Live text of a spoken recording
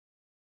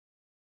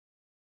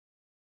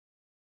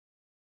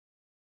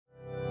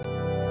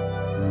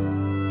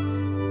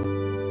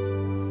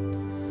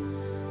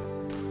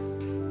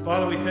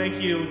Father, we thank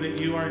you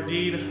that you are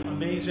indeed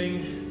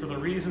amazing for the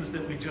reasons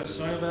that we just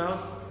sung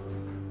about.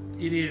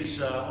 It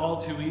is all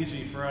too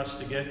easy for us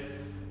to get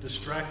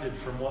distracted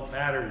from what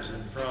matters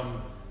and from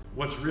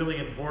what's really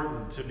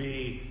important, to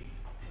be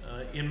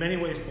in many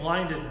ways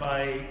blinded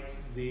by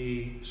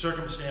the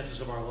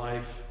circumstances of our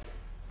life,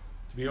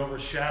 to be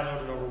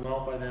overshadowed and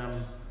overwhelmed by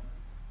them.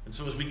 And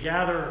so as we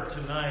gather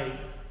tonight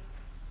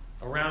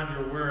around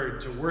your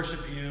word to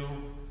worship you,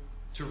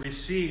 to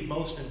receive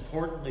most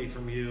importantly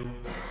from you,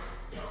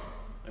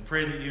 I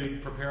pray that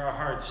you'd prepare our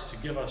hearts to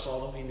give us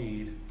all that we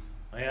need.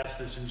 I ask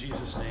this in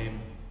Jesus' name.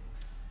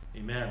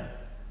 Amen.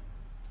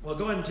 Well,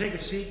 go ahead and take a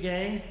seat,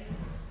 gang.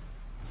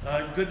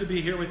 Good to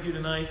be here with you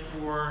tonight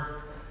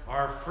for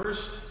our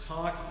first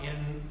talk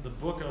in the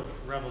book of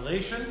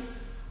Revelation.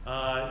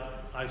 I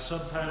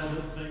subtitled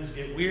it Things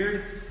Get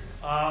Weird.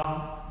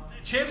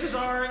 Chances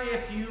are,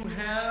 if you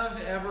have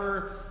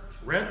ever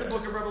read the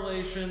book of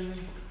Revelation,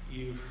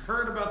 you've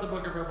heard about the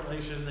book of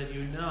Revelation, then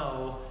you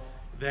know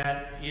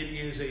that it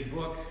is a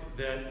book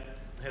that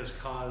has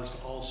caused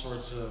all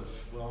sorts of,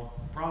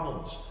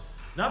 problems.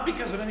 Not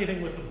because of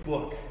anything with the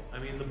book. I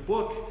mean, the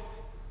book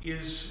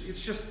it's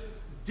just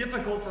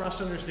difficult for us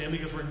to understand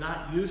because we're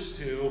not used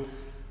to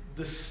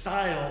the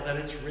style that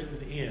it's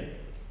written in.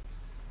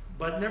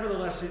 But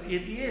nevertheless,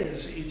 it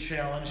is a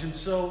challenge. And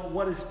so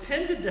what has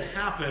tended to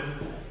happen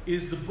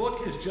is the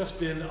book has just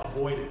been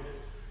avoided.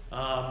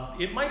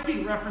 It might be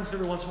referenced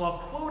every once in a while,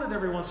 quoted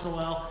every once in a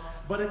while,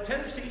 but it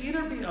tends to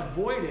either be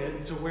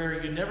avoided to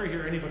where you never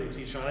hear anybody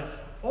teach on it,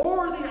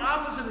 or the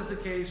opposite is the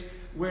case,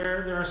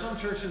 where there are some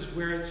churches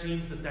where it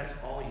seems that that's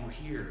all you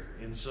hear.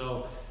 And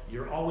so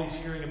you're always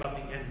hearing about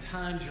the end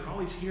times. You're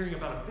always hearing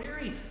about a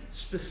very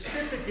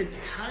specific and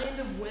kind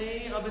of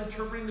way of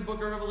interpreting the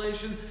book of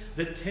Revelation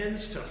that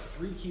tends to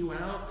freak you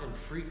out and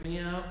freak me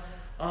out.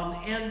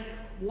 And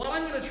what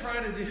I'm going to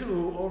try to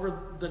do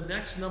over the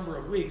next number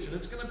of weeks, and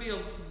it's going to be a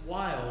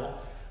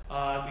while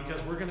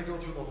because we're going to go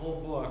through the whole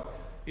book,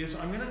 is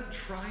I'm going to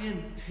try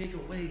and take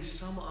away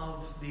some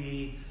of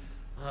the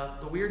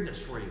weirdness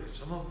for you,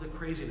 some of the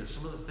craziness,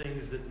 some of the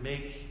things that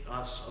make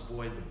us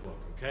avoid the book,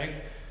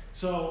 okay?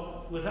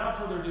 So without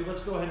further ado, let's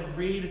go ahead and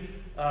read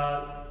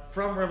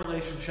from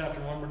Revelation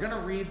chapter 1. We're going to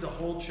read the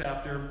whole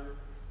chapter.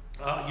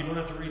 You don't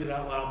have to read it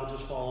out loud, but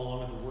just follow along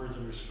with the words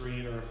on your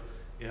screen, or if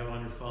you have it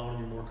on your phone and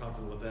you're more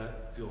comfortable with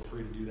that, feel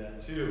free to do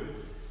that too.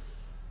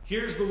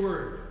 Here's the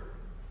word.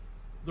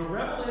 The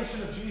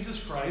revelation of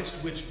Jesus Christ,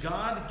 which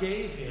God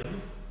gave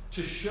him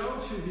to show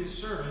to his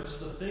servants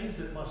the things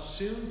that must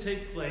soon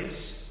take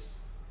place,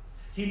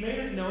 he made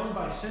it known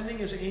by sending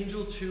his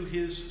angel to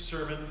his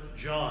servant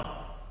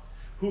John,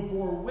 who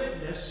bore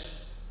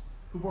witness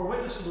to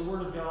the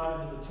word of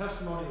God and to the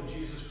testimony of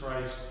Jesus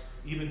Christ,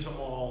 even to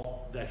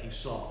all that he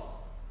saw.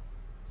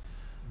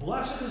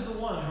 Blessed is the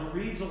one who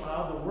reads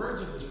aloud the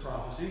words of this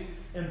prophecy,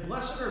 and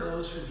blessed are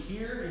those who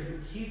hear and who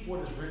keep what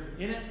is written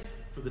in it,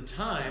 for the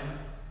time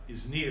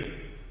is near.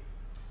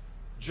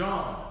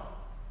 John,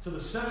 to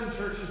the 7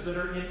 churches that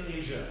are in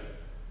Asia,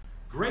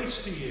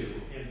 grace to you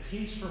and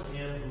peace from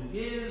him who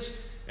is,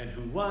 and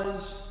who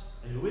was,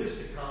 and who is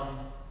to come,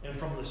 and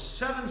from the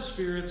 7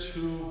 spirits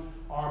who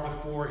are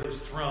before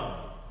his throne.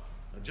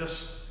 Now,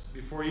 just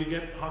before you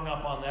get hung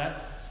up on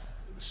that,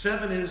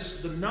 7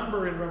 is the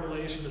number in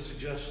Revelation that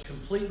suggests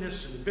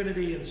completeness and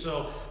infinity, and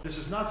so this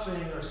is not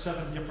saying there are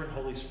 7 different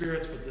Holy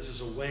Spirits, but this is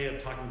a way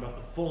of talking about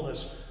the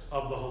fullness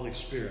of the Holy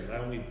Spirit. I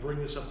only bring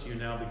this up to you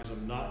now because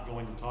I'm not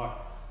going to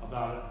talk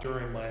about it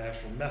during my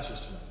actual message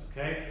tonight,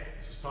 okay?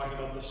 This is talking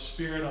about the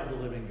Spirit of the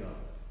living God.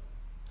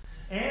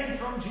 And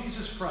from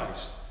Jesus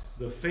Christ,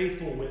 the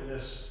faithful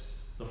witness,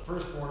 the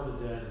firstborn of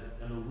the dead,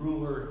 and the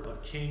ruler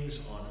of kings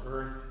on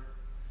earth,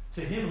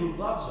 to him who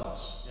loves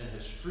us and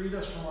has freed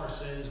us from our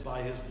sins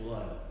by his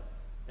blood,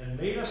 and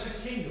made us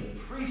a kingdom,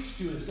 priests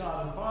to his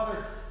God and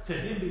Father, to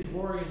him be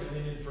glory and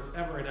dominion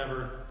forever and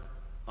ever.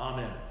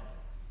 Amen.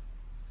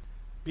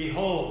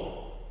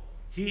 Behold,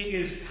 he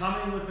is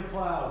coming with the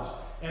clouds,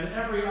 and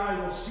every eye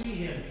will see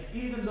him,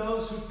 even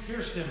those who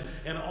pierced him,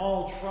 and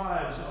all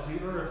tribes of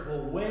the earth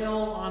will wail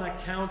on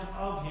account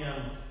of him.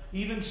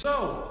 Even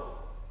so,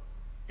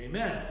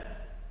 amen.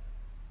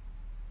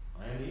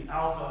 I am the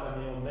Alpha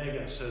and the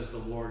Omega, says the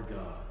Lord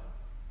God,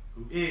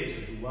 who is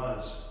and who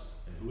was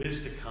and who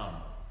is to come,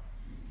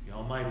 the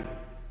Almighty.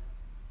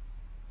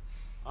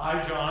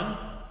 I,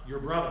 John, your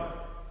brother,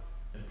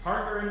 and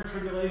partner in the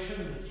tribulation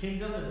and the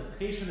kingdom and the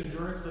patient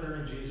endurance that are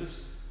in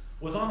Jesus,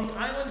 was on the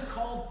island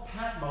called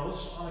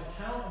Patmos on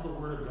account of the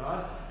word of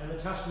God and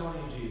the testimony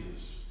of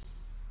Jesus.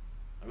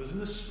 I was in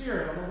the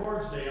Spirit on the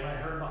Lord's day, and I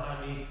heard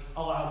behind me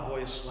a loud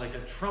voice like a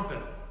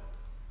trumpet,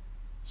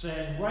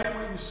 saying, write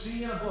what you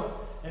see in a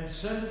book and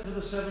send it to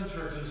the 7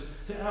 churches,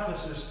 to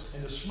Ephesus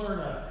and to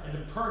Smyrna and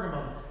to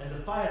Pergamum and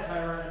to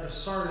Thyatira and to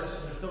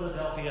Sardis and to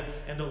Philadelphia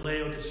and to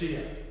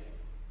Laodicea.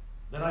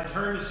 Then I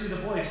turned to see the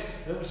voice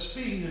that was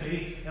speaking to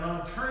me, and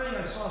on turning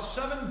I saw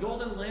 7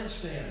 golden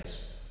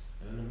lampstands.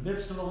 And in the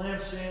midst of the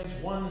lampstands,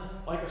 one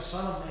like a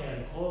son of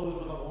man,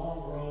 clothed with a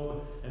long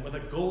robe and with a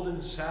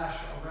golden sash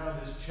around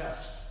his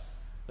chest.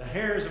 The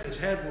hairs of his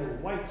head were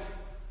white,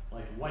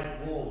 like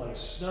white wool, like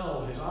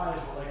snow. His eyes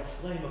were like a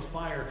flame of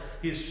fire.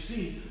 His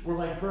feet were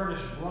like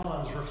burnished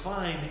bronze,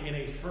 refined in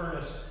a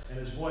furnace, and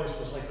his voice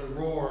was like the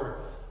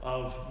roar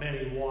of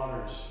many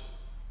waters.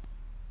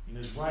 In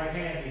his right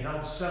hand he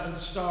held 7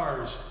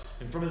 stars,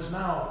 and from his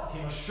mouth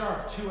came a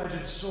sharp,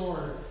 2-edged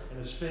sword, and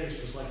his face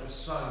was like the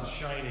sun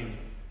shining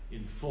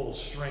in full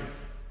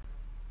strength.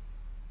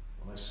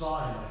 When I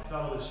saw him, I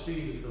fell at his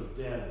feet as though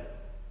dead.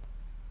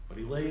 But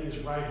he laid his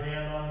right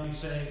hand on me,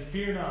 saying,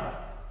 "Fear not.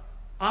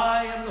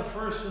 I am the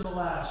first and the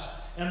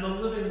last, and the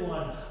living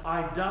one.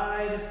 I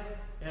died,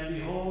 and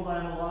behold, I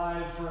am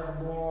alive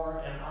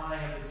forevermore, and I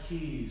have the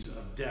keys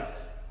of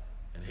death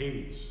and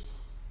Hades.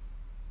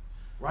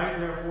 Write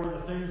therefore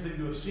the things that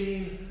you have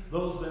seen,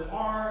 those that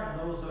are, and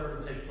those that are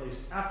to take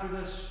place after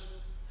this.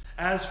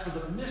 As for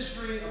the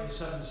mystery of the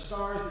 7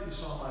 stars that you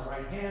saw in my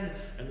right hand,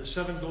 and the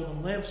 7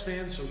 golden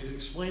lampstands," so he's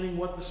explaining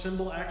what the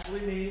symbol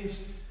actually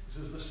means. He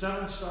says the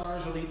 7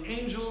 stars are the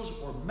angels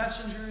or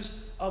messengers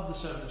of the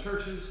 7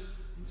 churches.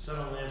 The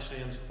 7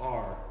 lampstands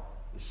are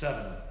the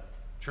 7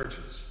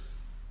 churches.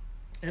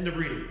 End of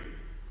reading.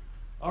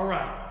 All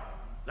right,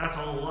 that's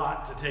a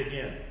lot to take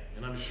in.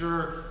 And I'm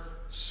sure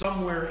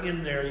somewhere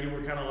in there you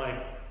were kind of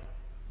like,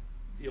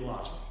 you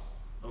lost me.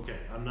 Okay,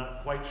 I'm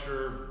not quite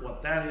sure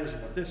what that is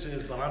and what this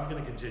is, but I'm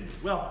going to continue.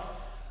 Well,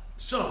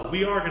 so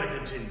we are going to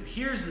continue.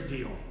 Here's the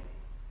deal.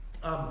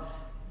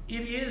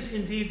 It is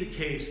indeed the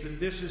case that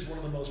this is one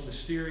of the most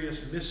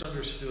mysterious,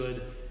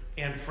 misunderstood,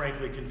 and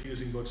frankly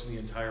confusing books in the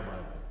entire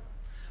Bible.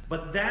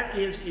 But that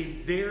is a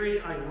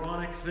very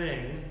ironic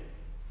thing,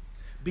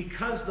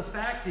 because the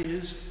fact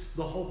is,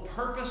 the whole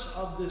purpose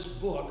of this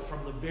book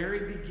from the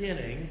very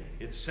beginning,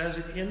 it says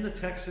it in the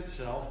text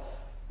itself,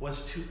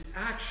 was to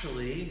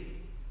actually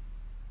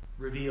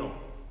reveal.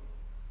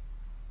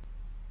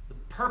 The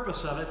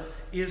purpose of it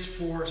is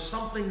for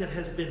something that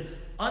has been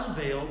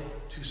unveiled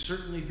to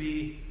certainly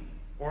be,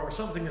 or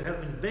something that has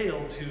been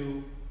veiled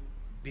to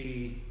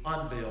be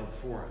unveiled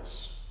for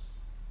us.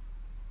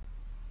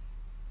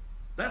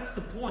 That's the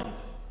point.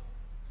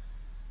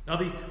 Now,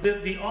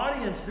 the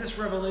audience this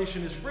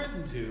revelation is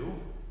written to,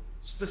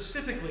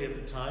 specifically at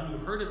the time, you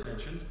heard it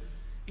mentioned,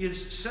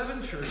 is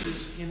 7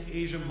 churches in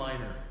Asia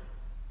Minor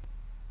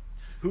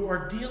who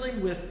are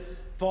dealing with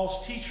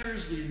false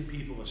teachers leading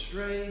people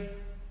astray.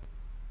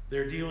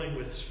 They're dealing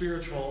with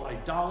spiritual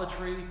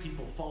idolatry,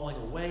 people falling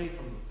away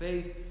from the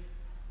faith.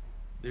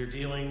 They're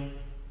dealing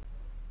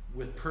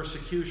with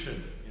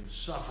persecution and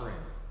suffering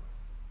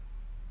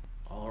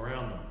all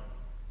around them.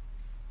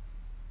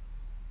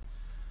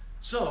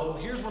 So,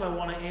 here's what I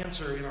want to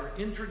answer in our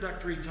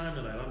introductory time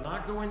tonight. I'm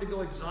not going to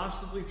go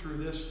exhaustively through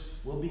this.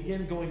 We'll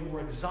begin going more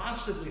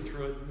exhaustively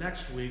through it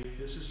next week.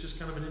 This is just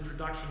kind of an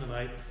introduction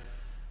tonight.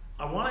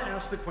 I want to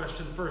ask the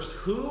question first.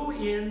 Who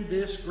in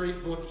this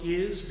great book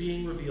is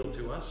being revealed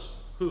to us?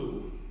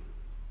 Who?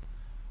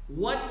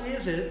 What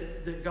is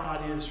it that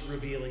God is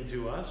revealing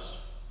to us?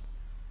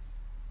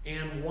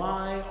 And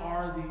why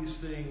are these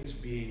things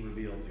being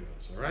revealed to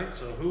us? All right?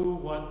 So who,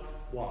 what,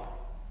 why?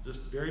 Just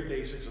very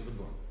basics of the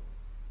book.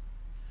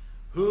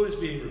 Who is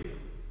being revealed?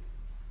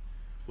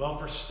 Well,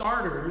 for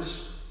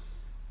starters,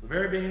 the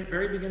very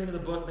beginning of the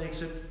book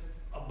makes it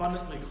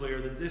abundantly clear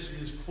that this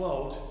is,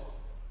 quote,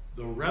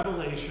 the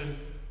revelation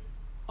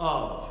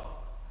of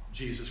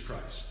Jesus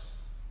Christ.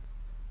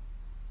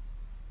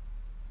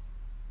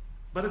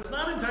 But it's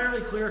not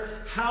entirely clear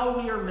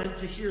how we are meant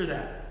to hear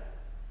that.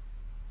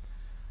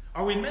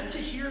 Are we meant to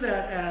hear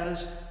that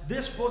as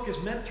this book is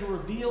meant to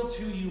reveal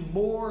to you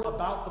more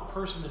about the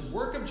person and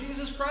work of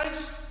Jesus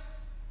Christ?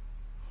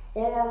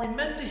 Or are we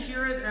meant to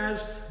hear it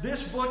as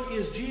this book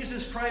is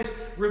Jesus Christ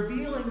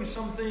revealing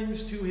some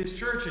things to his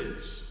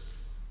churches?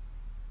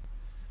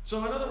 So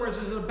in other words,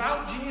 is it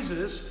about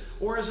Jesus,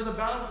 or is it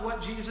about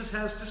what Jesus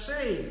has to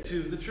say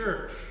to the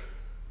church?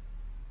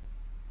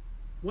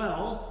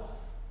 Well,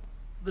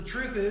 the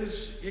truth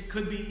is, it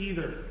could be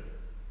either.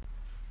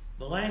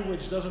 The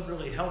language doesn't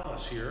really help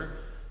us here.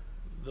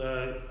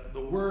 The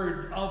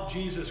word of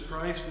Jesus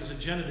Christ is a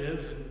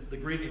genitive in the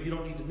Greek, and you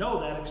don't need to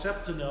know that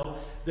except to know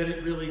that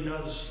it really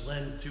does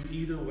lend to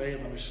either way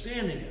of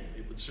understanding it.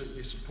 It would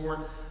certainly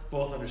support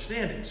both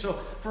understandings. So,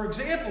 for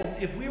example,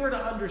 if we were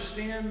to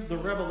understand the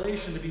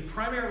revelation to be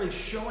primarily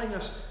showing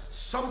us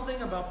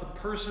something about the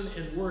person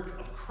and work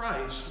of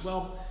Christ,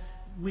 well,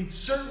 we'd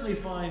certainly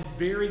find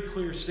very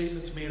clear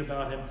statements made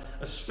about him,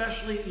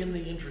 especially in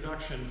the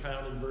introduction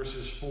found in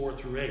verses 4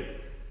 through 8.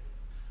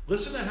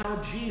 Listen to how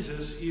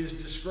Jesus is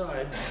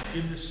described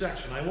in this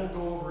section. I won't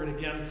go over it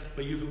again,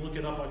 but you can look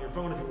it up on your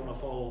phone if you want to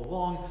follow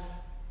along.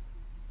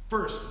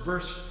 First,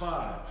 verse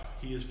 5,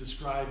 he is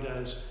described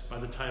as, by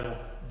the title,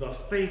 the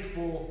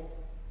faithful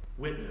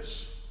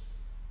witness.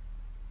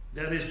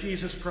 That is,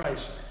 Jesus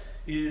Christ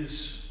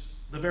is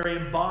the very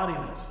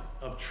embodiment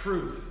of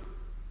truth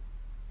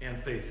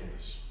and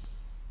faithfulness.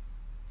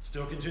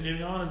 Still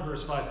continuing on in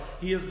verse 5,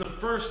 he is the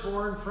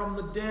firstborn from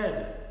the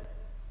dead.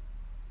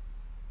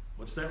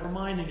 What's that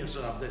reminding us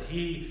of? That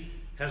he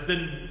has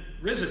been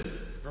risen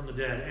from the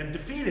dead and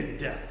defeated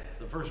death,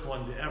 the first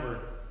one to ever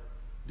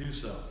do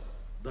so.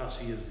 Thus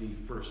he is the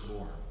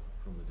firstborn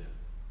from the dead.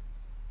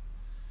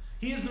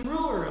 He is the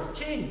ruler of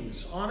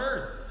kings on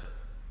earth.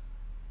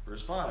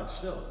 Verse 5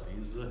 still.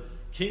 He's the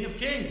King of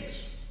kings.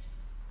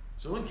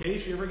 So in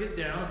case you ever get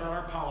down about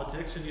our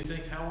politics and you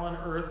think, how on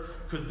earth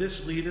could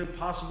this leader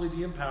possibly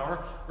be in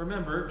power?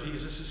 Remember,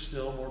 Jesus is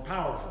still more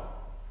powerful.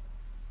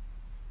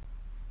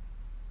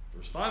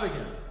 Verse 5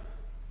 again.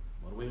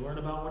 What do we learn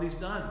about what he's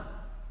done?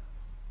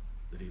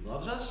 That he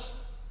loves us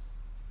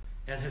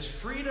and has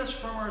freed us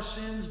from our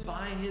sins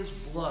by his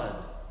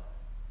blood.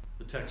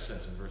 The text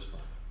says in verse 5.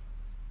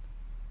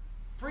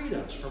 Freed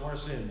us from our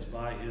sins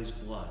by his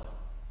blood.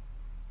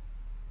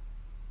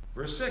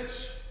 Verse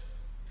 6.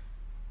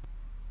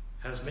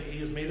 He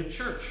has made a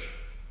church,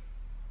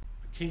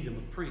 a kingdom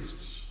of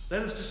priests.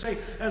 That is to say,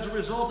 as a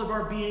result of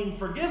our being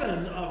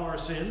forgiven of our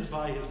sins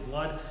by his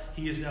blood,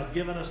 he has now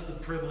given us the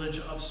privilege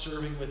of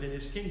serving within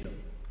his kingdom.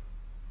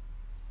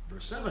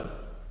 Verse 7.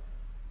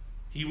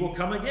 He will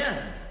come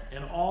again,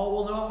 and all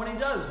will know it when he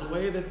does. The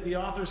way that the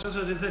author says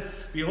it is that,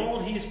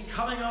 behold, he's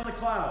coming on the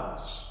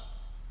clouds.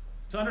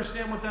 To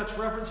understand what that's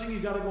referencing,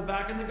 you've got to go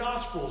back in the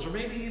Gospels, or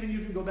maybe even you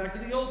can go back to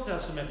the Old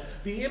Testament.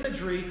 The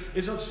imagery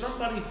is of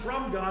somebody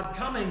from God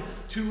coming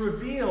to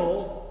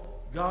reveal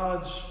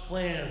God's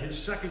plan,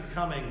 his second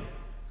coming,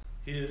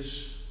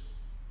 his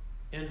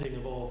ending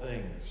of all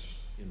things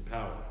in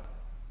power.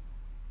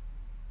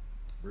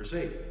 Verse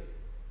 8.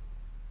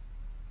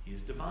 He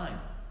is divine.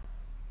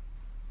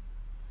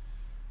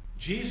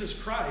 Jesus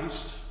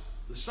Christ,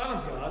 the Son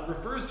of God,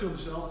 refers to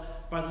himself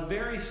by the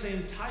very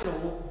same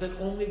title that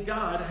only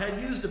God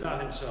had used about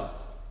himself.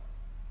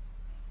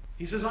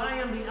 He says, I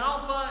am the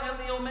Alpha and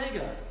the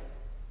Omega,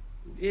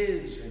 who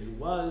is and who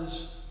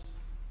was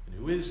and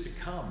who is to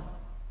come,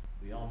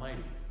 the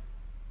Almighty.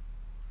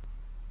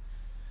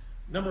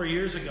 A number of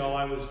years ago,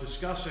 I was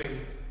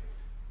discussing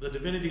the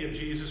divinity of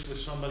Jesus with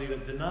somebody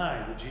that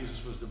denied that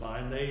Jesus was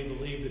divine. They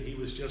believed that he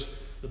was just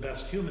the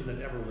best human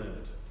that ever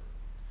lived.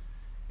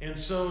 And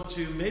so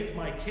to make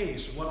my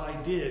case, what I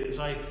did is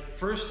I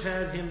first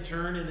had him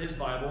turn in his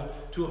Bible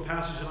to a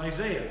passage in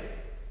Isaiah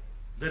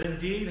that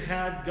indeed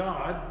had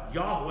God,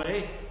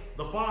 Yahweh,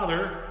 the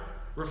Father,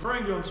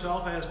 referring to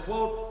himself as,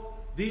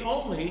 quote, the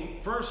only,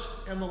 first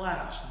and the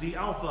last, the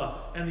Alpha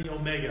and the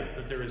Omega,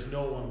 that there is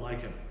no one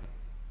like him.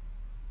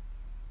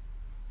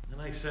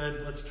 And I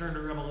said, let's turn to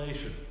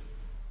Revelation.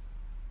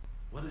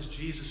 What does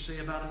Jesus say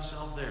about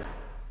himself there?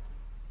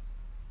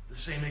 The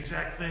same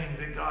exact thing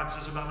that God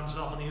says about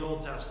himself in the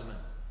Old Testament.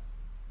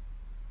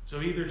 So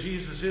either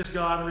Jesus is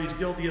God or he's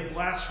guilty of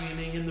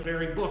blaspheming in the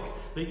very book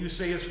that you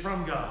say is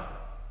from God.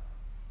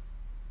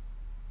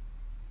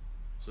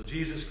 So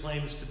Jesus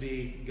claims to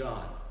be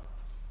God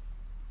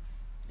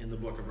in the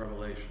book of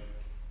Revelation.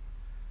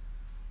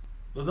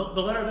 The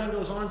letter then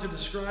goes on to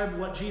describe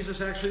what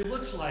Jesus actually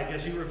looks like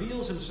as he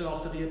reveals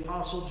himself to the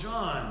Apostle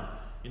John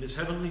in his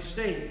heavenly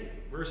state.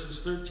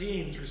 Verses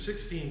 13 through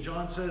 16,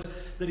 John says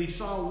that he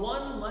saw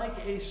one like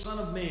a son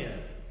of man.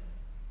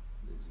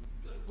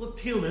 Looked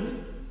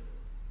human,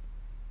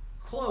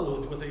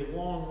 clothed with a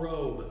long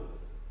robe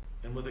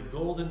and with a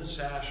golden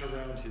sash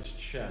around his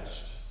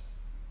chest.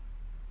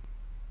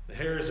 The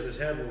hairs of his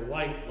head were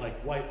white like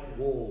white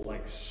wool,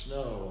 like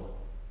snow.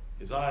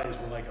 His eyes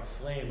were like a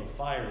flame of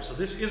fire. So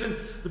this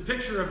isn't the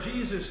picture of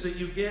Jesus that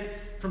you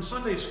get from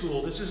Sunday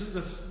school. This isn't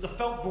the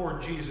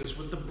felt-board Jesus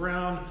with the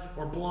brown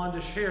or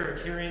blondish hair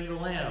carrying the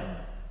lamb.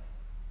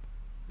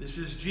 This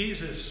is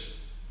Jesus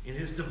in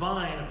his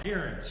divine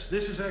appearance.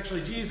 This is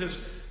actually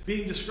Jesus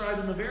being described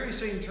in the very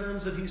same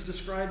terms that he's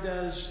described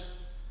as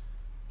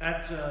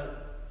at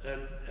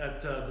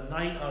the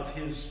night of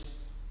his,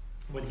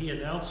 when he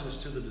announces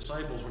to the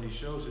disciples, when he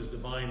shows his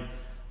divine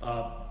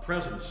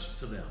presence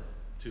to them,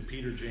 to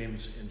Peter,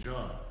 James, and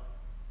John.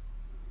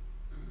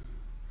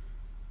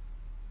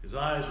 His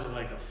eyes were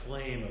like a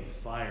flame of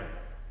fire.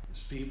 His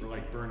feet were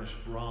like burnished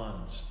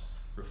bronze,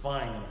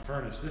 refined in a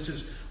furnace. This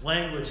is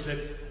language that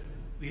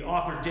the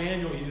author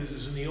Daniel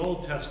uses in the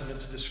Old Testament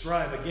to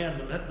describe, again,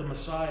 the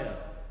Messiah.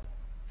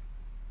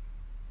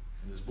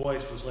 And his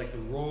voice was like the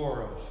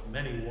roar of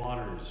many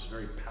waters,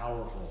 very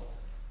powerful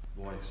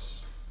voice.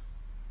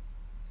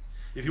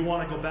 If you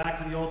want to go back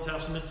to the Old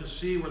Testament to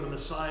see where the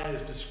Messiah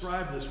is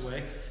described this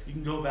way, you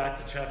can go back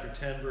to chapter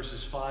 10,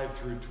 verses 5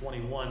 through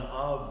 21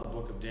 of the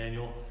book of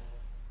Daniel.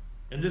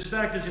 And this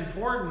fact is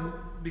important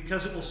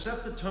because it will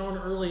set the tone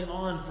early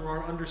on for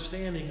our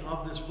understanding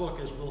of this book,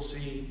 as we'll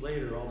see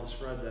later. I'll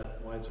describe that,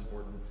 why it's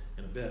important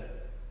in a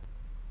bit.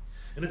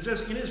 And it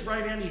says, in his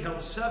right hand he held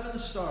 7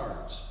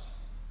 stars.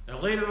 Now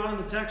later on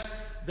in the text,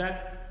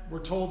 that we're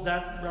told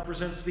that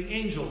represents the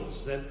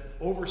angels that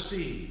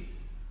oversee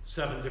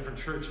 7 different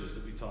churches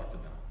that we talked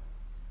about.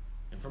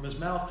 And from his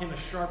mouth came a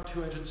sharp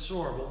two-edged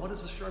sword. Well, what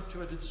is a sharp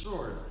two-edged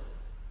sword?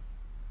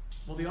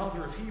 Well, the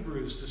author of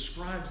Hebrews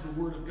describes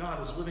the word of God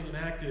as living and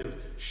active,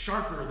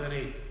 sharper than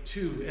a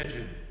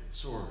two-edged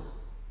sword.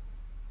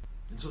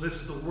 And so this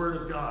is the word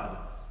of God.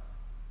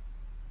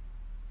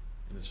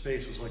 And his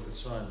face was like the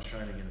sun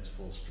shining in its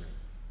full strength.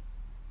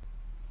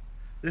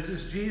 This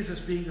is Jesus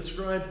being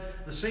described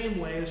the same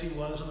way as he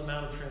was on the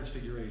Mount of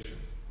Transfiguration,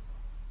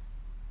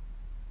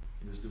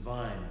 in his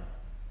divine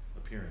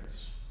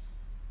appearance.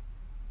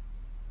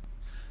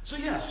 So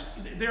yes,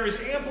 there is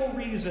ample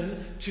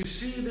reason to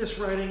see this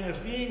writing as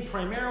being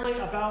primarily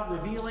about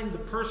revealing the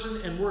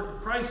person and work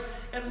of Christ.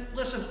 And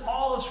listen,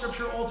 all of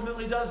Scripture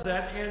ultimately does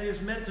that and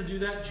is meant to do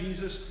that.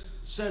 Jesus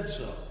said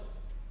so.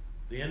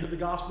 At the end of the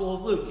Gospel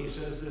of Luke, he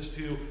says this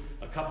to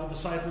a couple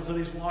disciples that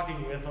he's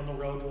walking with on the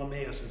road to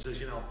Emmaus and says,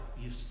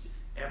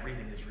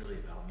 everything is really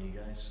about me,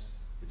 guys.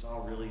 It's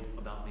all really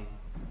about me.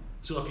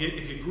 So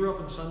if you grew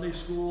up in Sunday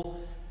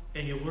school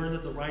and you learn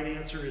that the right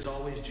answer is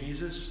always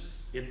Jesus,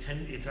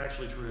 it's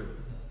actually true.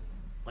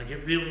 Like,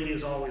 it really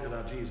is always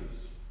about Jesus.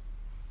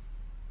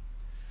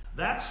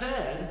 That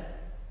said,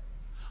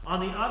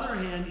 on the other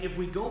hand, if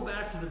we go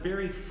back to the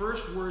very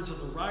first words of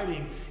the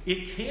writing,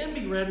 it can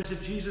be read as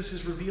if Jesus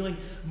is revealing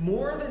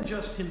more than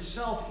just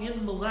himself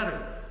in the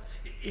letter.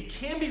 It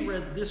can be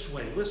read this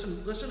way.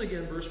 Listen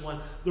again, verse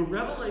 1. The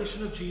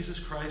revelation of Jesus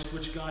Christ,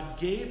 which God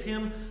gave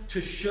him to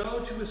show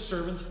to his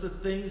servants the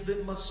things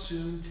that must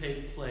soon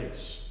take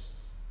place.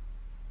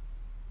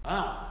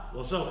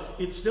 So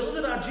it still is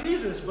about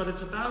Jesus, but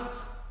it's about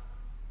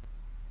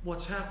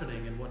what's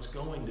happening and what's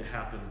going to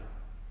happen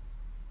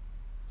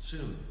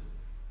soon.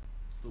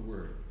 It's the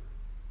word.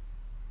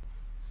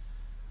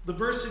 The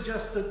verse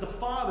suggests that the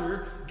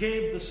Father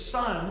gave the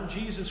Son,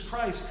 Jesus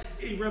Christ,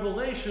 a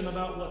revelation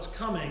about what's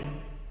coming.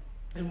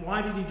 And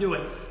why did he do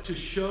it? To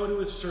show to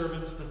his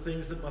servants the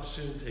things that must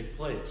soon take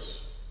place.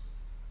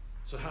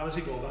 So how does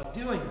he go about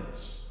doing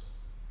this?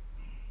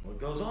 Well,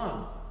 it goes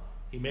on.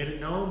 He made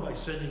it known by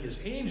sending his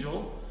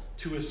angel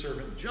to his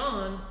servant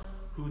John,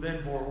 who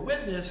then bore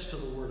witness to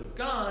the word of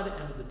God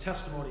and to the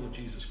testimony of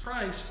Jesus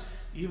Christ,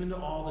 even to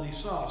all that he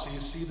saw. So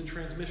you see the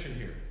transmission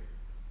here.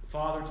 The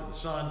Father to the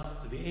Son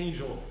to the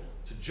angel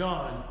to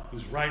John,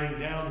 who's writing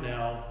down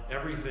now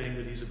everything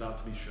that he's about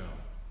to be shown.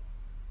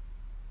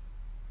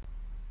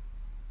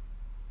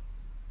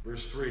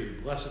 Verse 3,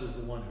 blessed is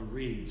the one who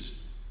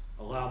reads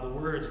aloud the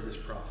words of this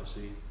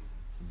prophecy,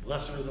 and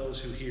blessed are those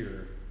who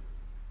hear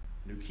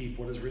and who keep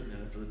what is written in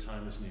it, for the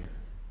time is near.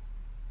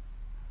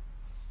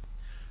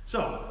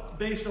 So,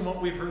 based on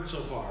what we've heard so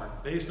far,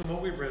 based on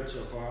what we've read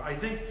so far, I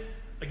think,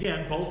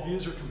 again, both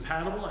views are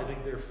compatible. I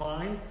think they're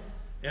fine.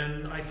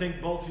 And I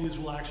think both views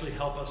will actually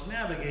help us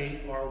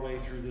navigate our way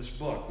through this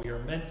book. We are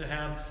meant to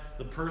have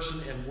the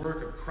person and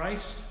work of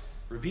Christ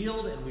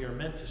revealed, and we are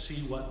meant to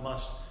see what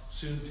must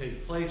soon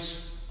take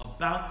place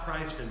about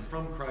Christ and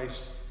from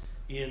Christ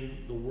in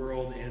the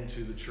world and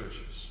to the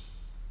churches.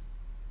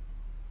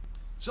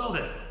 So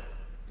then,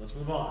 let's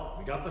move on.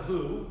 We got the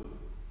who.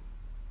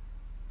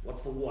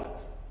 What's the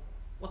what?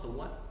 What the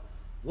what?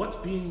 What's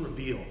being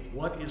revealed?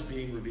 What is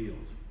being revealed?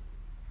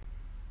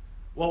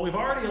 Well, we've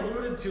already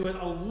alluded to it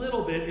a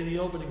little bit in the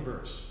opening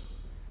verse.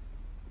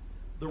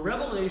 The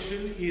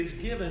revelation is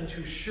given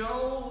to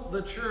show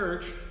the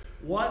church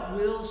what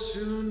will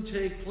soon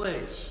take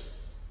place.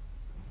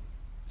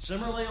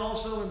 Similarly,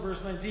 also in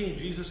verse 19,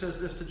 Jesus says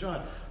this to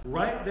John,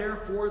 write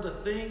therefore the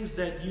things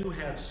that you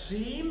have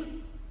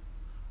seen,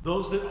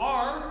 those that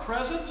are,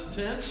 present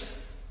tense,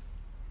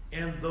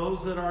 and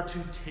those that are to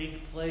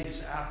take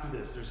place after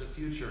this. There's a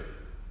future.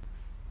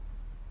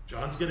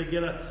 John's going to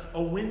get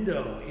a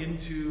window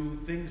into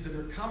things that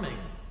are coming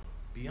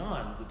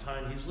beyond the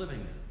time he's living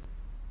in.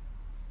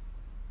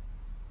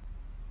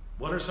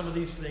 What are some of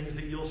these things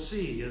that you'll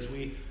see as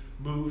we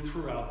move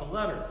throughout the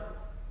letter?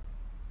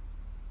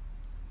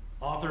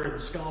 Author and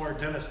scholar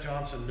Dennis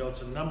Johnson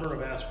notes a number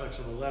of aspects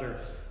of the letter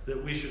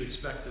that we should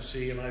expect to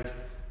see, and I've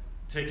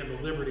taken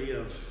the liberty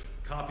of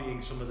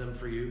copying some of them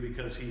for you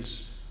because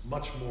he's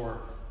much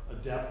more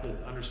adept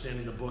at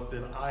understanding the book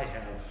than I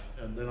have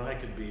and than I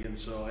could be, and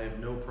so I have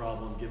no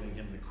problem giving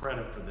him the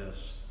credit for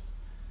this.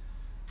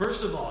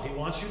 First of all, he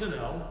wants you to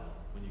know,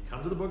 when you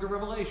come to the book of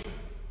Revelation,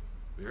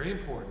 very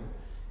important,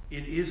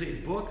 it is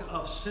a book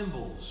of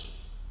symbols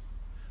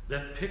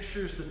that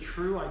pictures the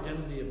true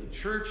identity of the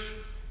church,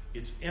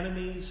 its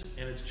enemies,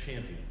 and its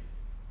champion.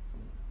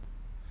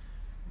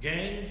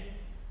 Gang,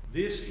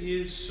 this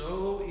is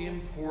so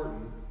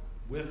important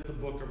with the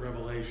book of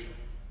Revelation.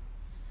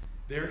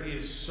 There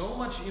is so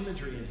much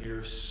imagery in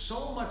here,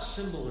 so much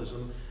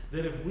symbolism,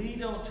 that if we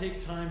don't take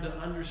time to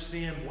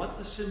understand what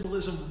the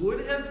symbolism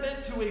would have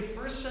meant to a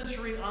first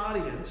century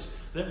audience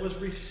that was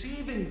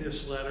receiving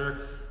this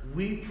letter,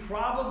 we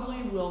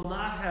probably will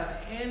not have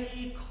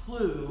any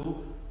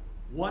clue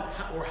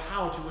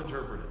how to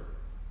interpret it.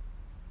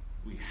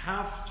 We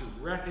have to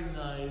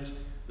recognize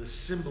the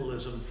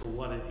symbolism for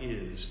what it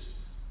is,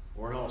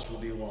 or else we'll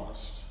be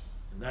lost.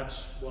 And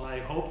that's what I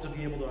hope to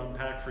be able to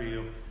unpack for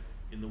you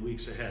in the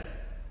weeks ahead.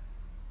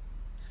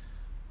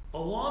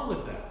 Along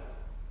with that,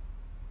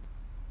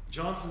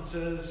 Johnson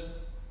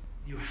says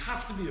you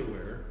have to be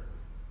aware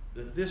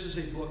that this is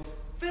a book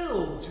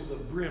filled to the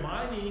brim,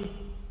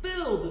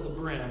 filled to the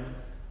brim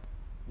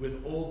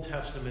with Old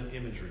Testament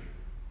imagery.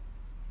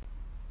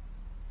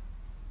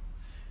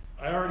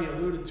 I already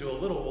alluded to a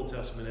little Old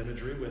Testament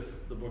imagery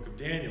with the book of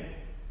Daniel.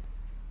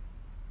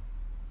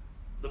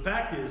 The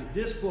fact is,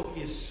 this book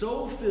is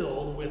so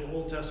filled with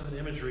Old Testament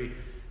imagery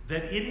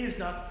that it is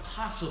not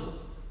possible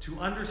to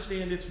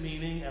understand its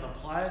meaning and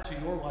apply it to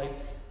your life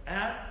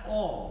at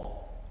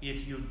all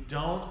if you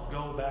don't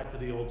go back to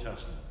the Old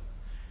Testament.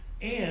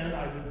 And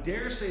I would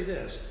dare say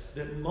this,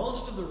 that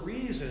most of the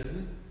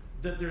reason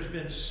that there's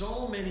been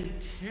so many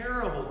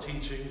terrible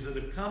teachings that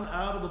have come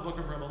out of the book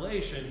of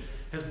Revelation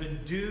has been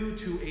due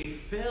to a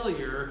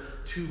failure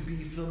to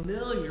be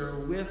familiar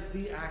with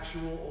the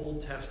actual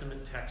Old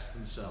Testament texts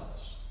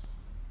themselves.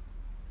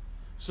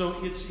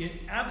 So it's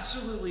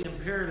absolutely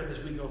imperative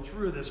as we go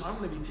through this. I'm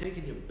going to be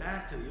taking you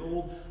back to the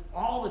old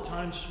all the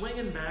time,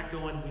 swinging back,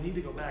 going, we need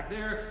to go back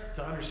there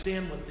to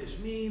understand what this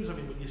means. I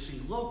mean, when you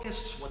see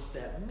locusts, what's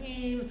that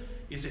mean?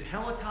 Is it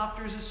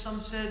helicopters, as some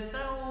said?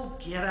 No,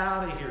 get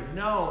out of here.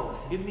 No,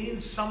 it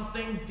means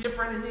something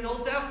different in the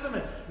Old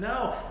Testament.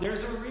 No,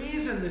 there's a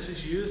reason this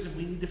is used, and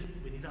we need to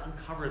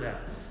uncover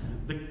that.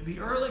 The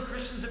early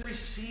Christians that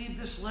received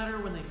this letter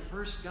when they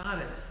first got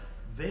it,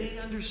 they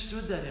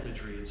understood that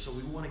imagery, and so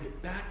we want to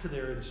get back to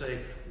there and say,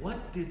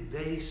 what did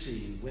they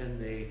see when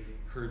they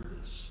heard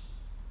this?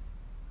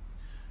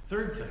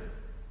 Third thing,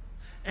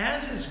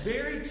 as is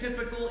very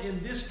typical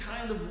in this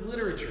kind of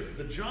literature,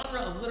 the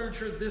genre of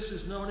literature this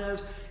is known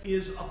as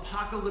is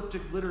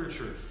apocalyptic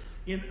literature.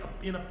 In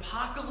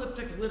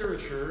apocalyptic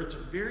literature, it's a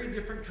very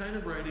different kind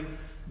of writing.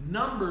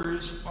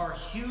 Numbers are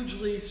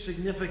hugely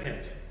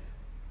significant.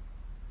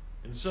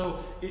 And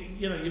so,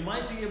 you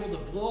might be able to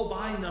blow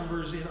by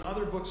numbers in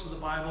other books of the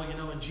Bible,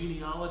 in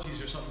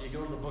genealogies or something. You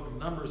go to the book of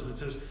Numbers and it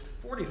says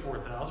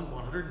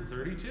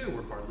 44,132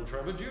 were part of the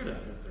tribe of Judah,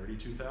 and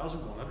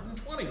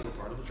 32,120 were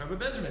part of the tribe of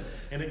Benjamin.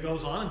 And it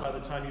goes on, and by the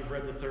time you've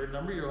read the third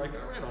number, you're like,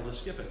 all right, I'll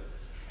just skip it.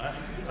 I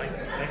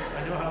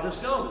know how this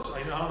goes.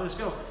 I know how this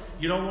goes.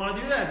 You don't want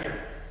to do that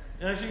here.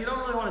 And actually, you don't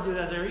really want to do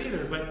that there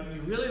either, but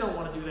you really don't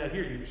want to do that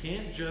here. You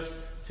can't just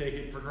take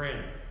it for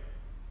granted.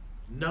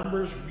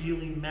 Numbers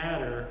really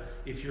matter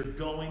if you're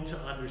going to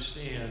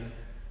understand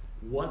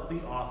what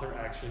the author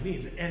actually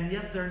means. And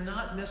yet they're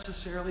not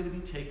necessarily to be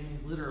taken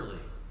literally.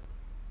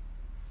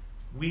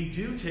 We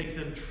do take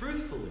them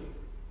truthfully.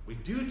 We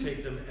do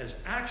take them as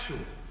actual.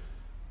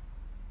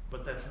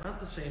 But that's not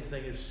the same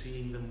thing as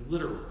seeing them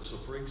literal. So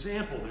for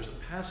example, there's a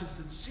passage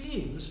that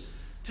seems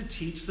to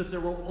teach that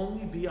there will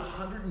only be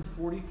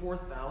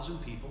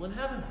 144,000 people in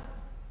heaven.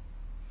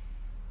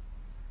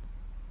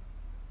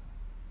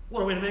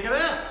 What are we to make of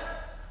that?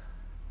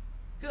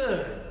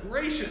 Good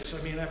gracious.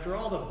 I mean, after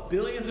all the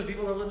billions of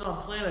people that are living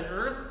on planet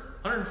Earth,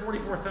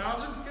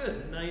 144,000?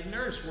 Good night,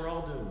 nurse. We're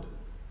all doomed.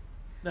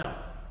 Now,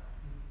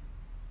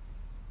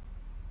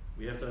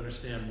 we have to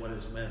understand what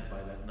is meant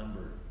by that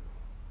number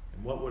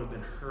and what would have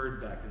been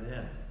heard back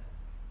then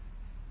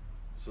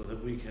so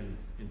that we can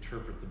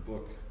interpret the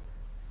book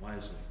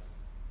wisely.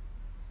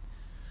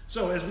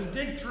 So as we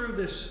dig through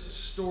this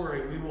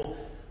story, we will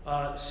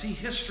see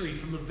history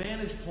from the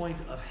vantage point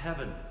of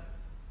heaven.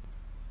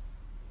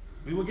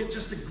 We will get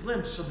just a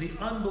glimpse of the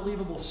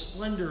unbelievable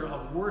splendor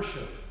of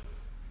worship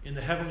in the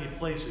heavenly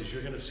places.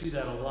 You're going to see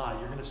that a lot.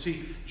 You're going to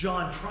see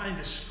John trying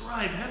to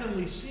describe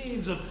heavenly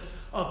scenes of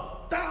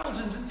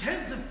thousands and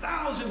tens of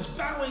thousands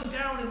bowing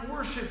down in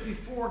worship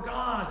before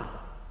God.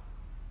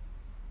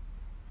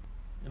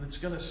 And it's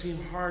going to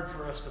seem hard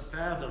for us to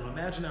fathom.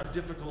 Imagine how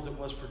difficult it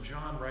was for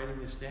John writing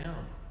this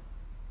down.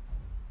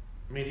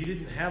 I mean, he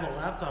didn't have a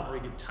laptop where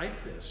he could type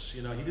this.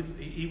 He didn't have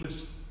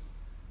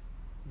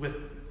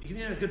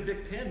a good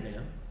big pen,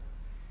 man.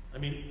 I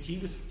mean, he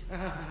was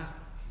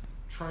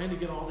trying to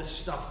get all this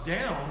stuff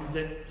down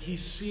that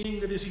he's seeing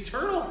that is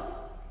eternal.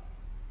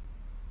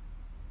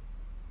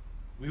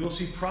 We will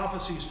see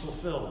prophecies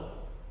fulfilled.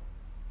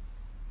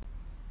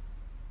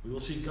 We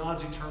will see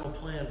God's eternal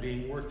plan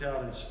being worked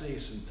out in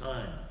space and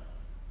time.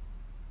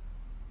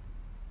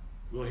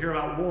 We'll hear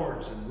about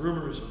wars and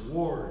rumors of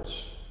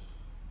wars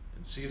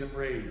and see them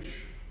rage.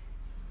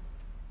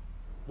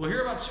 We'll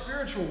hear about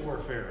spiritual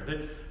warfare,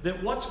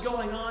 that what's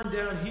going on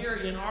down here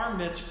in our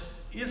midst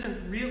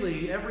isn't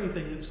really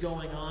everything that's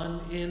going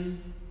on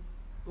in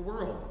the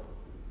world.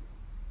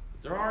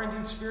 There are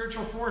indeed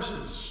spiritual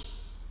forces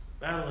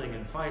battling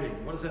and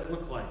fighting. What does that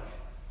look like?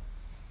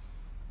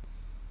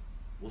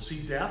 We'll see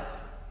death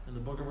in the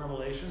book of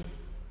Revelation.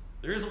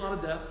 There is a lot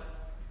of death.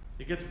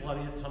 It gets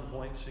bloody at some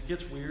points. It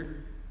gets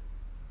weird.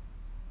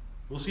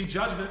 We'll see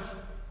judgment.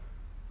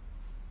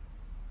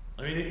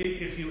 I mean,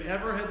 if you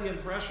ever had the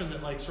impression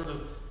that like sort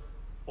of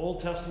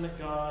Old Testament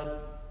God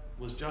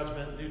was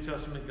judgment, New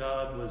Testament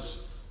God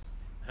was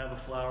have a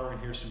flower and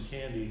here's some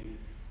candy,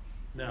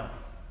 no.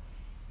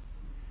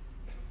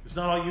 It's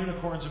not all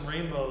unicorns and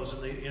rainbows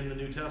in the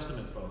New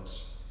Testament,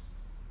 folks.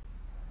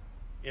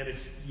 And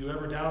if you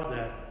ever doubted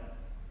that,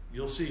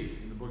 you'll see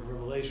in the book of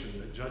Revelation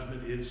that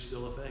judgment is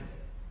still a thing.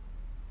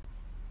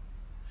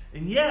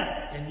 And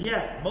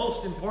yet,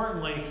 most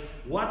importantly,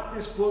 what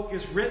this book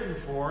is written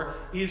for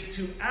is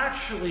to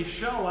actually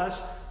show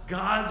us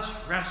God's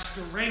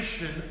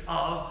restoration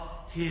of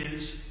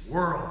His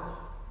world.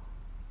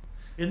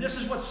 And this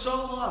is what's so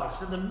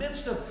lost. In the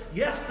midst of,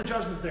 yes, the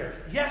judgment there.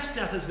 Yes,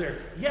 death is there.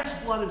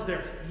 Yes, blood is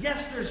there.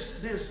 Yes,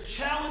 there's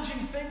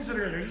challenging things that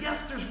are in there.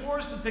 Yes, there's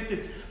wars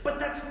depicted. But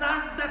that's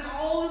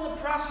all in the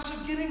process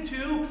of getting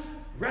to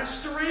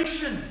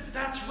restoration.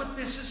 That's what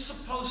this is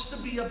supposed to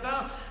be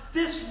about.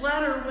 This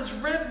letter was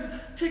written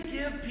to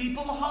give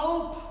people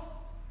hope.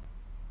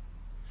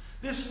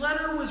 This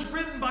letter was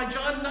written by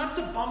John not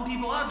to bum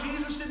people out.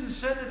 Jesus didn't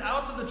send it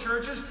out to the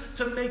churches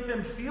to make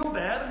them feel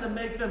bad and to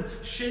make them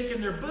shake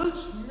in their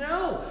boots.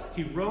 No,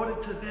 he wrote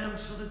it to them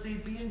so that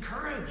they'd be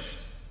encouraged.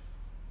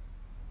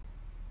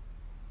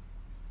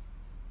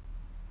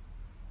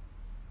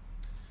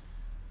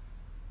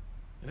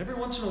 And every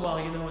once in a while,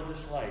 in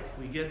this life,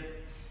 we get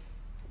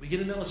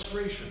an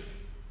illustration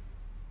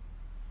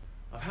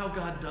of how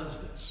God does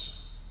this.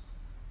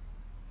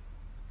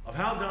 Of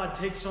how God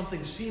takes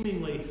something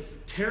seemingly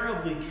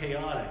terribly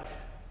chaotic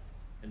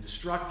and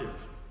destructive,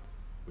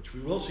 which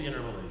we will see in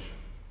Revelation,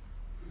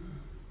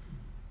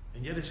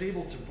 and yet is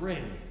able to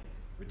bring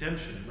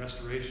redemption and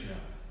restoration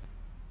out.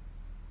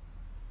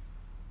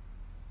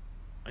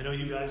 I know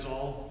you guys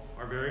all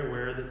are very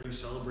aware that we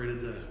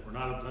celebrated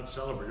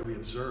we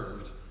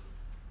observed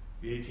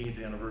the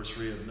 18th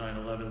anniversary of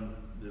 9/11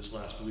 this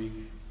last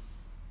week.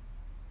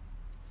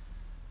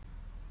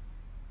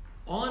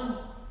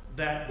 On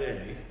that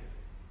day,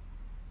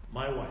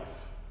 my wife,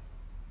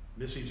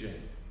 Missy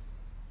Jane,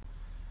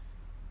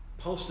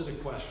 posted a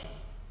question.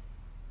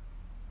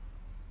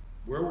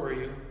 Where were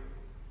you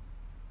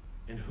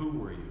and who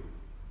were you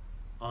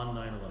on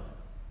 9/11,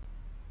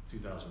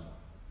 2001?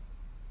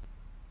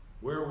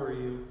 Where were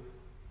you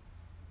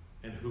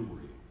and who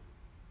were you?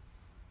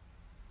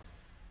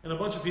 And a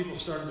bunch of people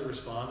started to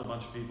respond. A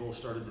bunch of people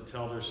started to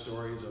tell their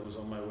stories. I was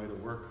on my way to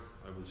work.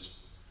 I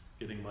was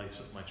getting my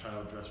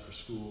child dressed for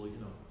school,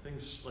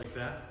 things like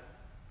that.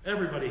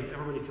 Everybody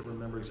could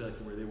remember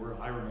exactly where they were.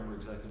 I remember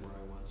exactly where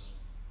I was.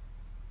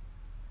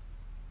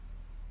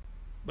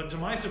 But to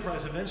my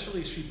surprise,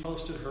 eventually she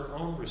posted her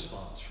own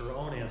response, her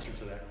own answer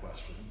to that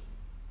question.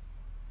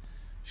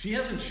 She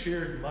hasn't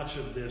shared much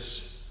of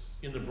this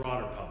in the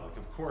broader public.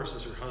 Of course,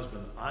 as her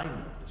husband, I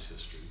know this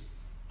history.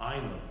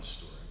 I know this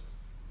story.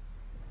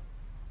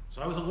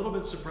 So I was a little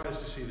bit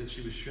surprised to see that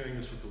she was sharing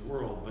this with the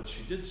world, but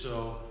she did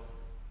so,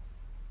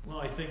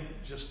 I think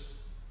just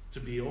to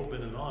be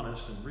open and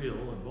honest and real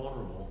and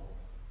vulnerable,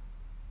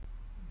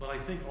 but I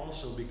think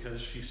also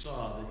because she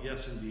saw that,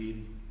 yes,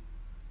 indeed,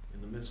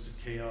 in the midst of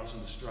chaos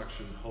and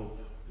destruction, hope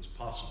is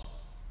possible.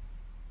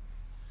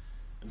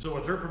 And so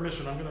with her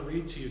permission, I'm going to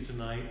read to you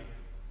tonight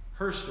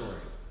her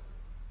story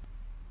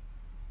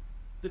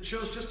that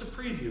shows just a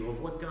preview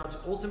of what God's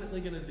ultimately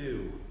going to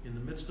do in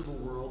the midst of a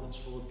world that's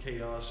full of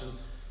chaos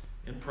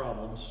and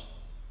problems.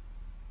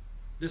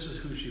 This is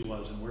who she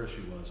was and where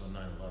she was on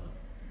 9/11.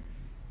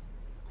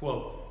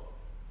 Quote,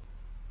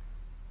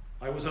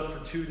 I was up for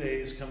 2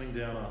 days coming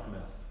down off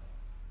meth.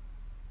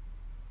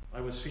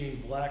 I was seeing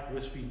black,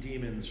 wispy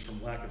demons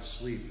from lack of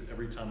sleep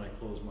every time I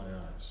closed my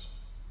eyes.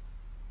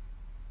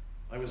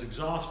 I was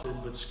exhausted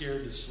but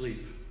scared to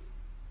sleep.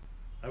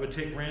 I would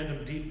take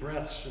random deep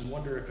breaths and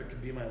wonder if it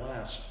could be my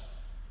last.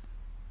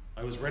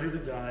 I was ready to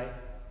die,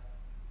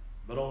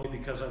 but only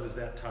because I was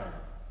that tired.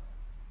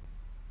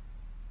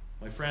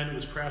 My friend who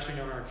was crashing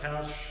on our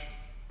couch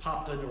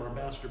popped into our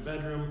master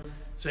bedroom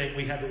saying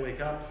we had to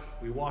wake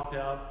up. We walked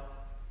out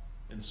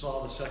and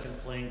saw the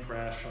second plane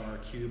crash on our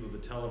cube of a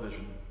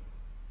television.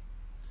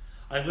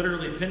 I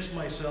literally pinched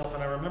myself,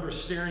 and I remember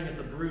staring at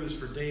the bruise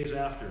for days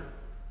after.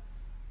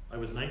 I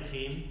was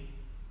 19,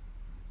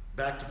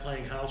 back to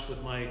playing house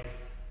with my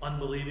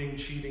unbelieving,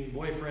 cheating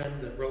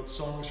boyfriend that wrote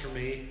songs for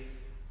me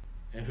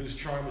and whose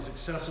charm was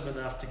excessive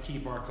enough to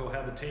keep our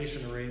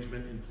cohabitation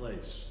arrangement in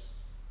place.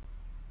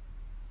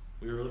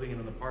 We were living in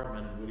an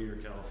apartment in Whittier,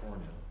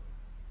 California.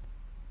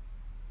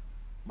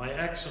 My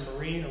ex, a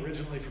Marine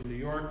originally from New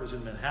York, was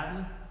in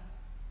Manhattan.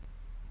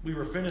 We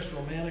were finished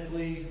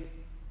romantically.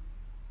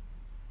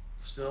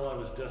 Still, I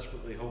was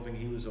desperately hoping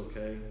he was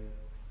okay.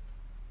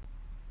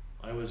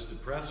 I was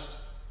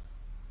depressed,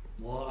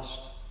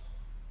 lost,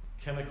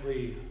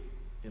 chemically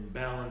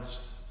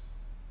imbalanced,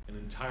 and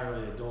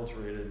entirely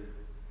adulterated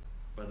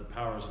by the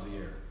powers of the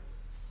air.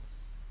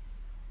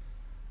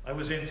 I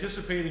was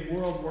anticipating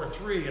World War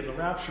III and the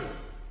rapture.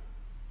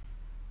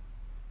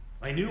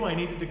 I knew I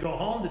needed to go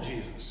home to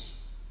Jesus.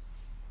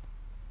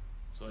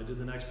 So I did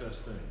the next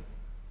best thing.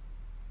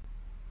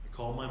 I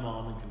called my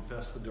mom and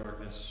confessed the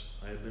darkness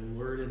I had been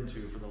lured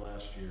into for the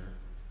last year.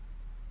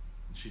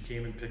 And she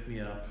came and picked me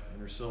up in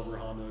her silver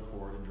Honda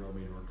Accord and drove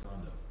me to her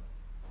condo.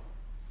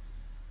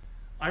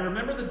 I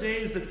remember the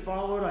days that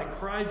followed. I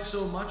cried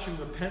so much in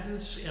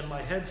repentance, and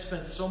my head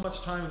spent so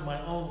much time in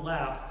my own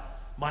lap,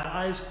 my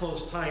eyes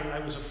closed tight, I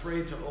was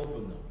afraid to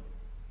open them.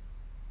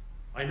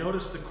 I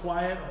noticed the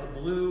quiet of the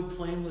blue,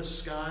 planeless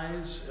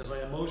skies as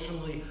I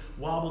emotionally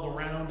wobbled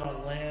around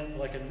on land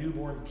like a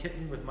newborn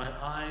kitten with my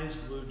eyes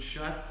glued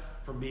shut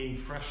from being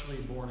freshly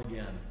born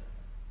again.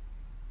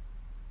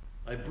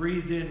 I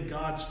breathed in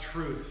God's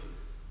truth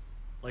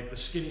like the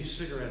skinny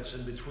cigarettes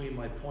in between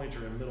my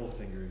pointer and middle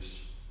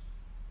fingers.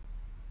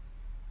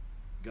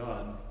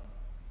 God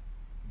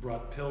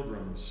brought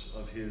pilgrims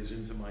of his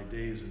into my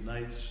days and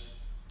nights,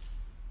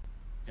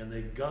 and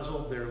they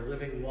guzzled their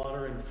living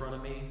water in front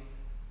of me,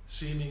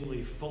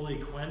 seemingly fully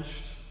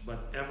quenched,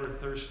 but ever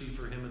thirsty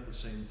for him at the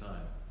same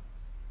time.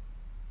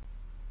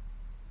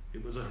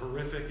 It was a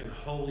horrific and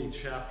holy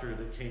chapter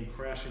that came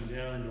crashing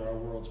down into our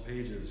world's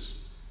pages.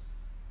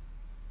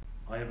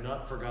 I have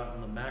not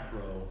forgotten the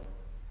macro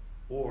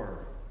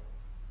or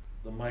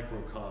the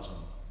microcosm.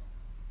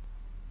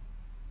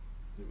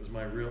 It was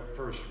my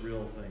first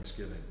real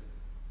Thanksgiving.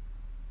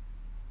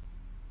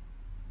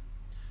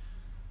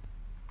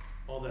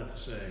 All that to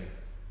say,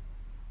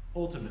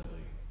 ultimately,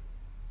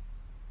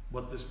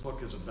 what this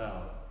book is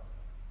about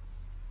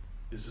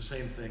is the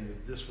same thing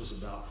that this was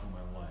about for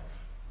my life.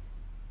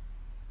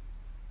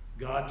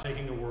 God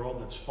taking a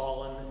world that's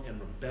fallen and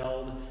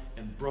rebelled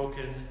and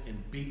broken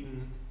and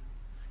beaten.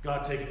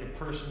 God taking a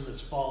person that's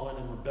fallen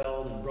and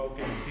rebelled and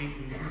broken and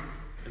beaten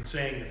and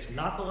saying it's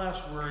not the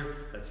last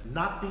word, that's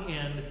not the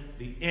end.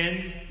 The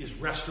end is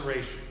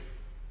restoration.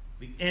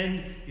 The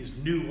end is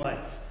new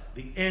life.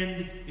 The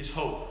end is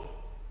hope.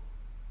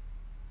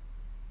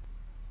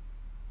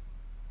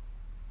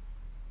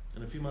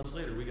 And a few months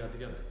later, we got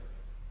together.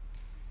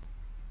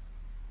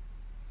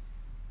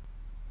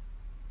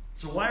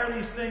 So why are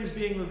these things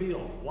being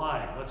revealed?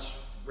 Why? Let's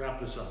wrap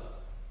this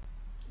up.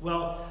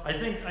 Well, I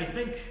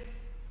think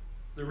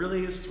there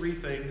really is three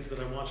things that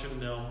I want you to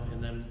know,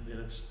 and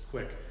it's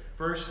quick.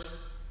 First,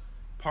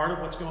 part of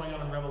what's going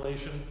on in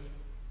Revelation,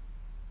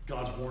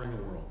 God's warning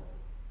the world.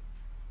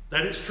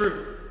 That is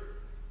true.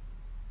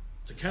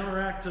 To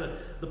counteract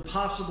the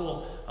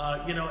possible,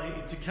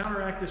 to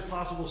counteract this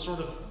possible sort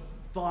of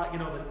thought,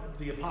 that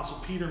the Apostle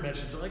Peter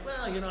mentions, like, well,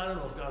 I don't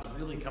know if God's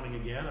really coming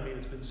again. I mean,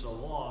 it's been so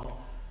long.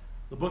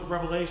 The book of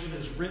Revelation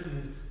is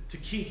written to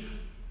keep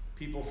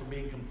people from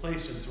being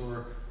complacent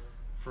or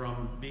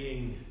from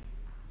being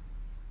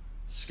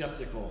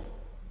skeptical.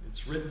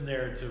 It's written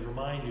there to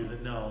remind you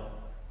that no,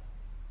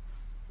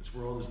 this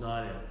world is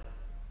not it.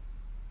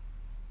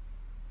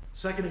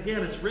 Second,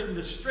 again, it's written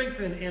to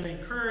strengthen and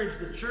encourage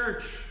the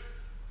church,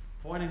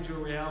 pointing to a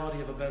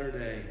reality of a better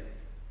day.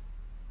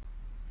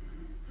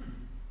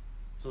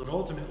 So that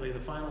ultimately the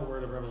final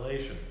word of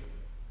Revelation,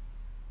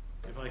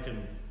 if I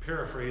can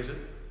paraphrase it,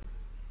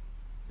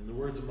 in the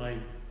words of my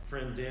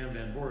friend Dan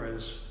Van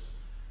Bores,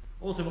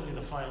 ultimately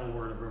the final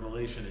word of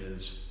Revelation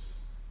is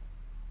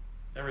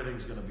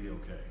everything's going to be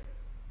okay.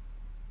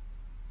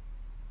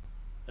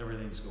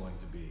 Everything's going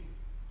to be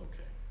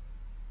okay.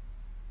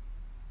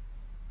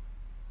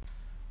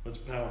 Let's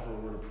bow for a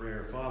word of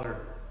prayer. Father,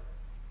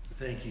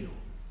 thank you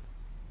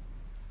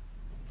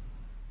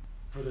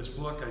for this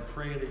book. I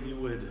pray that you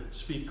would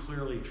speak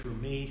clearly through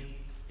me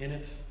in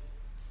it.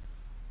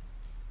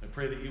 I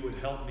pray that you would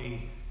help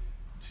me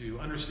to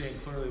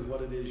understand clearly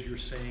what it is you're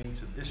saying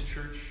to this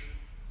church.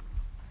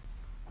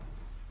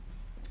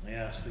 I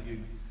ask that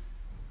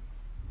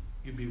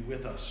you'd be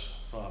with us,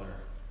 Father,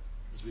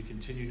 as we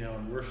continue now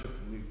in worship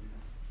and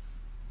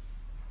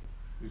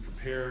we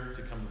prepare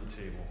to come to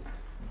the table.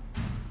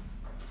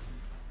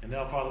 And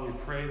now, Father, we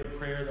pray the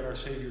prayer that our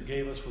Savior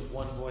gave us with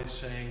one voice,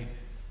 saying,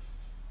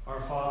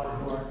 Our Father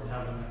who art in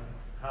heaven,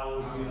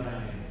 hallowed be thy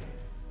name.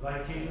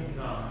 Thy kingdom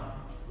come,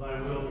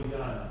 thy will be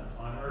done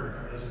on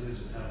earth as it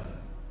is in heaven.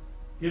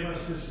 Give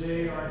us this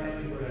day our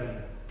daily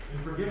bread,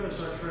 and forgive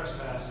us our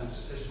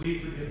trespasses as we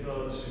forgive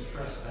those who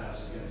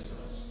trespass against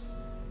us.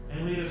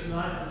 And lead us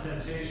not into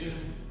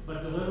temptation,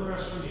 but deliver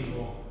us from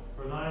evil.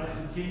 For thine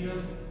is the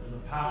kingdom, and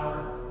the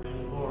power, and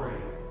the glory,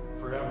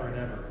 forever and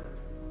ever.